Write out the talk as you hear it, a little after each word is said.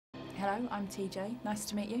Hello, I'm TJ. Nice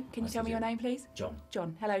to meet you. Can you Nice tell to me your meet you. name, please? John.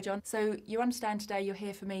 John. Hello, John. So you understand today you're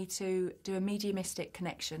here for me to do a mediumistic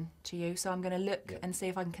connection to you. So I'm going to look and see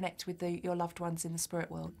if I can connect with your loved ones in the spirit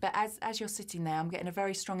world. But as you're sitting there, I'm getting a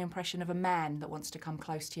very strong impression of a man that wants to come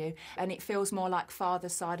close to you. And it feels more like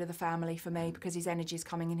father's side of the family for me because his energy is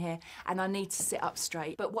coming in here. And I need to sit up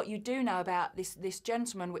straight. But what you do know about this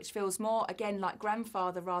gentleman, which feels more, again, like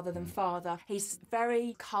grandfather rather than father, he's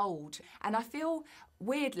very cold. And I feel,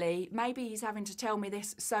 weirdly, maybe he's having to tell me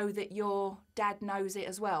this so that your dad knows it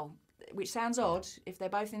as well, which sounds odd. If they're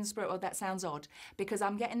both in the spirit world, that sounds odd, because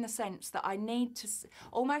I'm getting the sense that I need to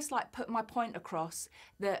almost like put my point across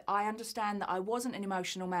that I understand that I wasn't an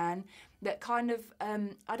emotional man, that kind of,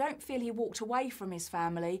 I don't feel he walked away from his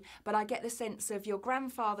family, but I get the sense of your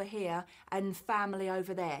grandfather here and family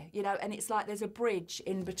over there, you know, and it's like there's a bridge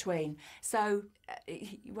in between. So,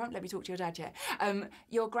 you won't let me talk to your dad yet.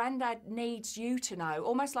 Your granddad needs you to know,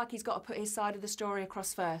 almost like he's got to put his side of the story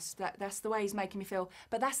across first. That's the way he's making me feel.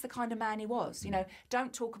 But that's the kind of man he was, you know.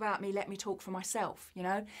 Don't talk about me, let me talk for myself, you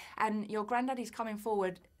know. And your granddad is coming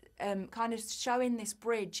forward, kind of showing this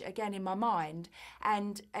bridge again in my mind,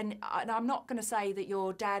 and I'm not going to say that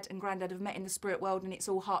your dad and granddad have met in the spirit world and it's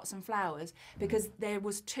all hearts and flowers, because there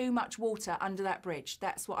was too much water under that bridge.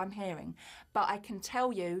 That's what I'm hearing. But I can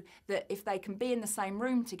tell you that if they can be in the same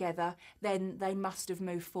room together, then they must have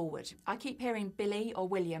moved forward. I keep hearing Billy or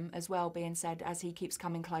William as well being said as he keeps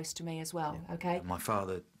coming close to me as well. Okay. My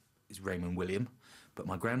father is Raymond William, but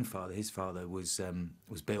my grandfather, his father was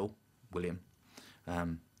Bill William.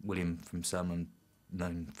 William from someone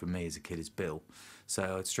known from me as a kid as Bill.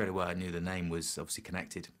 So straight away I knew the name was obviously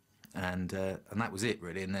connected, and that was it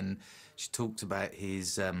really. And then she talked about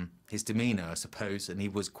his demeanour, I suppose, and he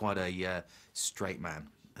was quite a straight man,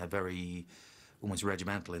 a very almost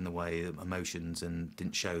regimental in the way of emotions, and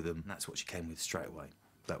didn't show them. And that's what she came with straight away.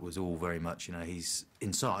 That was all very much, you know, he's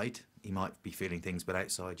inside, he might be feeling things, but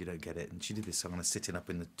outside you don't get it. And she did this kind of sitting up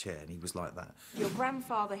in the chair, and he was like that. Your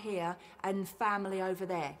grandfather here and family over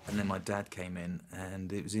there. And then my dad came in,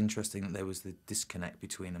 and it was interesting that there was the disconnect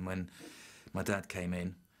between them. When my dad came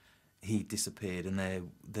in, he disappeared, and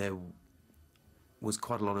there was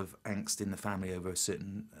quite a lot of angst in the family over a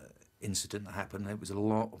certain incident that happened. It was a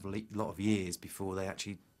lot of years before they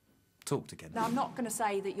actually talked again. Now, I'm not going to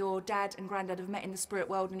say that your dad and granddad have met in the spirit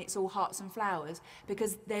world and it's all hearts and flowers,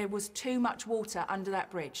 because there was too much water under that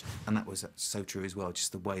bridge. And that was so true as well,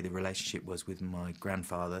 just the way the relationship was with my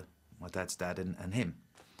grandfather, my dad's dad, and him.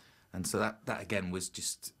 And so that again was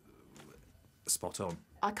just spot on.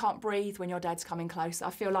 I can't breathe when your dad's coming close. I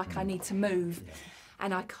feel like I need to move,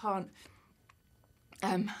 and I can't.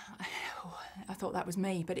 I thought that was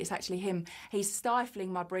me, but it's actually him. He's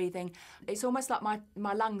stifling my breathing. It's almost like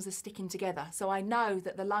my lungs are sticking together. So I know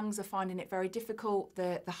that the lungs are finding it very difficult.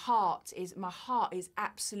 My heart is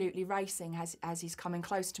absolutely racing as he's coming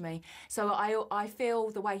close to me. So I feel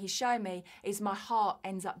the way he's showing me is my heart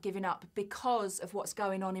ends up giving up because of what's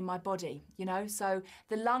going on in my body, you know? So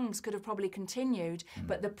the lungs could have probably continued,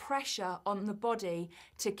 but the pressure on the body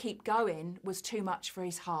to keep going was too much for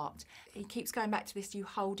his heart. He keeps going back to this, you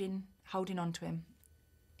holding on to him.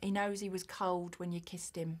 He knows he was cold when you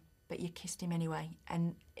kissed him, but you kissed him anyway.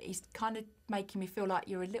 And he's kind of making me feel like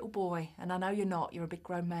you're a little boy, and I know you're not, you're a big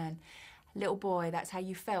grown man. Little boy, that's how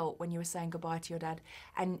you felt when you were saying goodbye to your dad.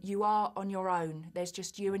 And you are on your own. There's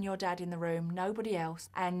just you and your dad in the room, nobody else,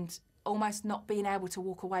 and almost not being able to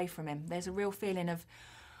walk away from him. There's a real feeling of,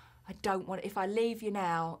 I don't want, if I leave you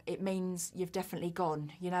now, it means you've definitely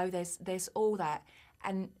gone. You know, there's all that.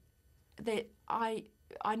 And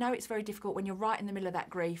I know it's very difficult when you're right in the middle of that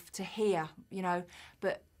grief to hear, you know,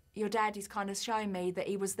 but your dad is kind of showing me that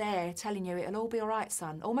he was there telling you it'll all be all right,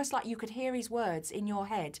 son. Almost like you could hear his words in your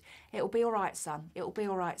head. It'll be all right, son. It'll be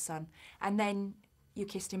all right, son. And then you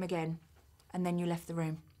kissed him again, and then you left the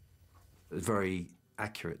room. It was very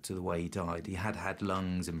accurate to the way he died. He had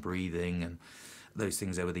lungs and breathing and those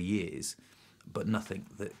things over the years, but nothing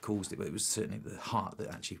that caused it. But it was certainly the heart that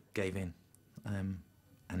actually gave in.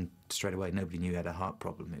 And straight away, nobody knew he had a heart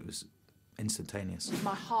problem. It was instantaneous.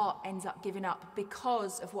 My heart ends up giving up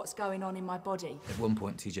because of what's going on in my body. At one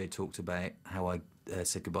point, TJ talked about how I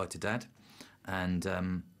said goodbye to Dad,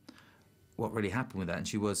 and what really happened with that. And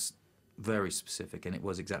she was very specific, and it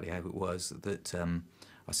was exactly how it was, that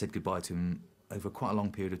I said goodbye to him over quite a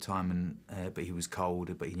long period of time, and but he was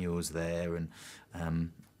cold, but he knew I was there, and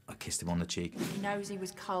I kissed him on the cheek. He knows he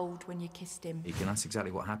was cold when you kissed him. And that's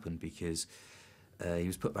exactly what happened, because he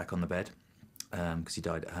was put back on the bed because he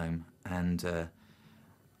died at home, and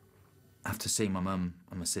after seeing my mum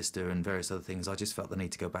and my sister and various other things, I just felt the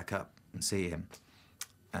need to go back up and see him.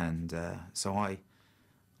 And so I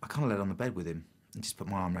I kind of laid on the bed with him and just put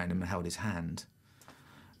my arm around him and held his hand,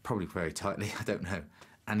 probably very tightly, I don't know.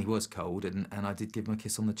 And he was cold, and I did give him a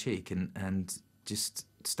kiss on the cheek and just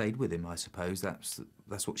stayed with him, I suppose.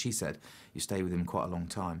 That's what she said. You stay with him quite a long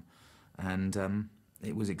time. And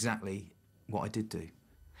it was exactly what I did do.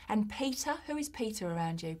 And Peter, who is Peter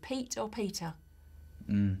around you? Pete or Peter?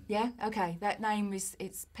 Mm. Yeah, okay, that name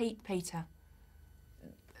it's Pete, Peter.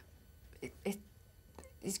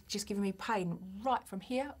 It's just giving me pain right from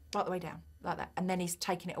here, right the way down, like that, and then he's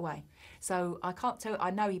taking it away. So I can't tell,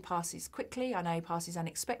 I know he passes quickly, I know he passes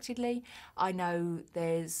unexpectedly, I know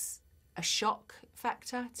there's a shock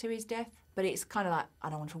factor to his death, but it's kind of like, I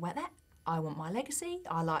don't want to forget that. I want my legacy.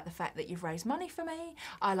 I like the fact that you've raised money for me.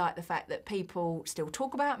 I like the fact that people still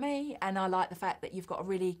talk about me. And I like the fact that you've got a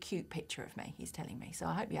really cute picture of me, he's telling me. So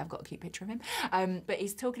I hope you have got a cute picture of him. But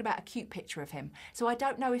he's talking about a cute picture of him. So I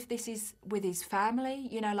don't know if this is with his family,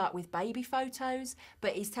 you know, like with baby photos,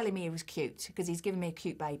 but he's telling me he was cute because he's given me a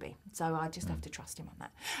cute baby. So I just have to trust him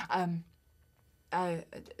on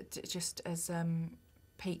that. Just as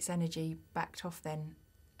Pete's energy backed off then,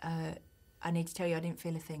 I need to tell you I didn't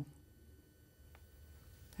feel a thing.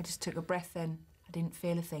 I just took a breath then. I didn't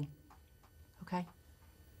feel a thing. Okay?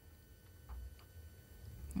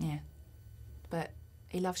 Yeah. But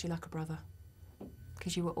he loves you like a brother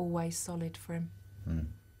because you were always solid for him. Mm.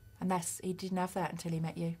 And he didn't have that until he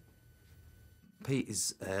met you. Pete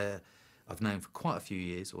is, I've known for quite a few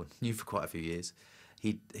years, or knew for quite a few years.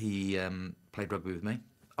 He played rugby with me,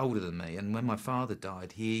 older than me, and when my father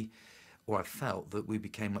died, I felt that we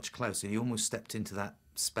became much closer. He almost stepped into that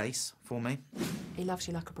space for me. He loves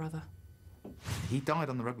you like a brother. He died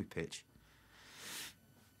on the rugby pitch.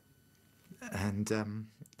 And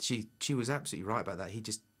she was absolutely right about that. He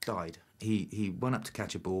just died. He went up to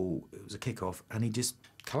catch a ball, it was a kick-off, and he just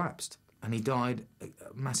collapsed. And he died, a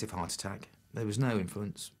massive heart attack. There was no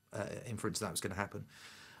inference that was going to happen.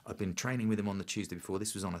 I'd been training with him on the Tuesday before,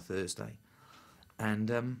 this was on a Thursday.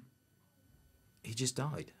 And he just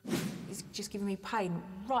died. He's just giving me pain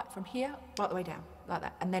right from here, right the way down, like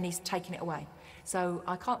that, and then he's taking it away. So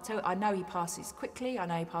I can't tell, I know he passes quickly, I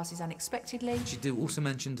know he passes unexpectedly. She also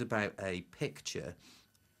mentioned about a picture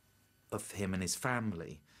of him and his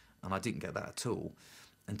family, and I didn't get that at all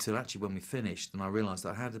until actually when we finished, and I realised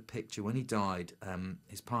that I had a picture. When he died,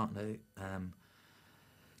 his partner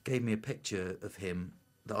gave me a picture of him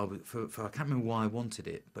that I can't remember why I wanted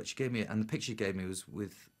it, but she gave me it, and the picture she gave me was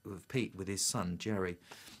with Pete, with his son, Jerry,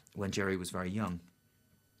 when Jerry was very young.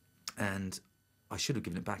 And I should have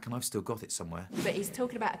given it back, and I've still got it somewhere. But he's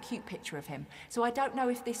talking about a cute picture of him. So I don't know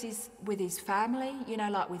if this is with his family, you know,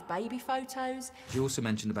 like with baby photos. She also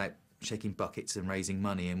mentioned about shaking buckets and raising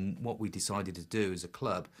money, and what we decided to do as a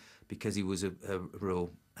club, because he was a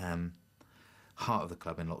real heart of the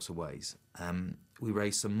club in lots of ways. We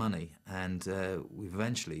raised some money, and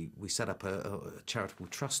we set up a charitable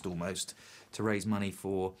trust almost to raise money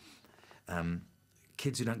for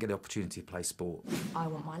kids who don't get the opportunity to play sport. I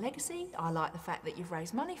want my legacy. I like the fact that you've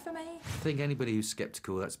raised money for me. I think anybody who's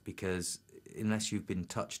sceptical, that's because unless you've been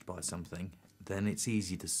touched by something, then it's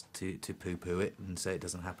easy to poo-poo it and say it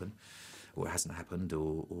doesn't happen, or it hasn't happened,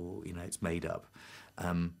 or you know, it's made up.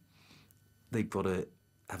 They've got to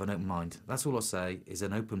have an open mind. That's all I'll say, is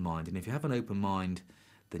an open mind. And if you have an open mind,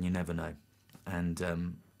 then you never know.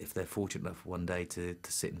 And if they're fortunate enough one day to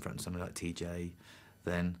sit in front of something like TJ,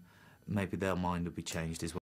 then maybe their mind will be changed as well.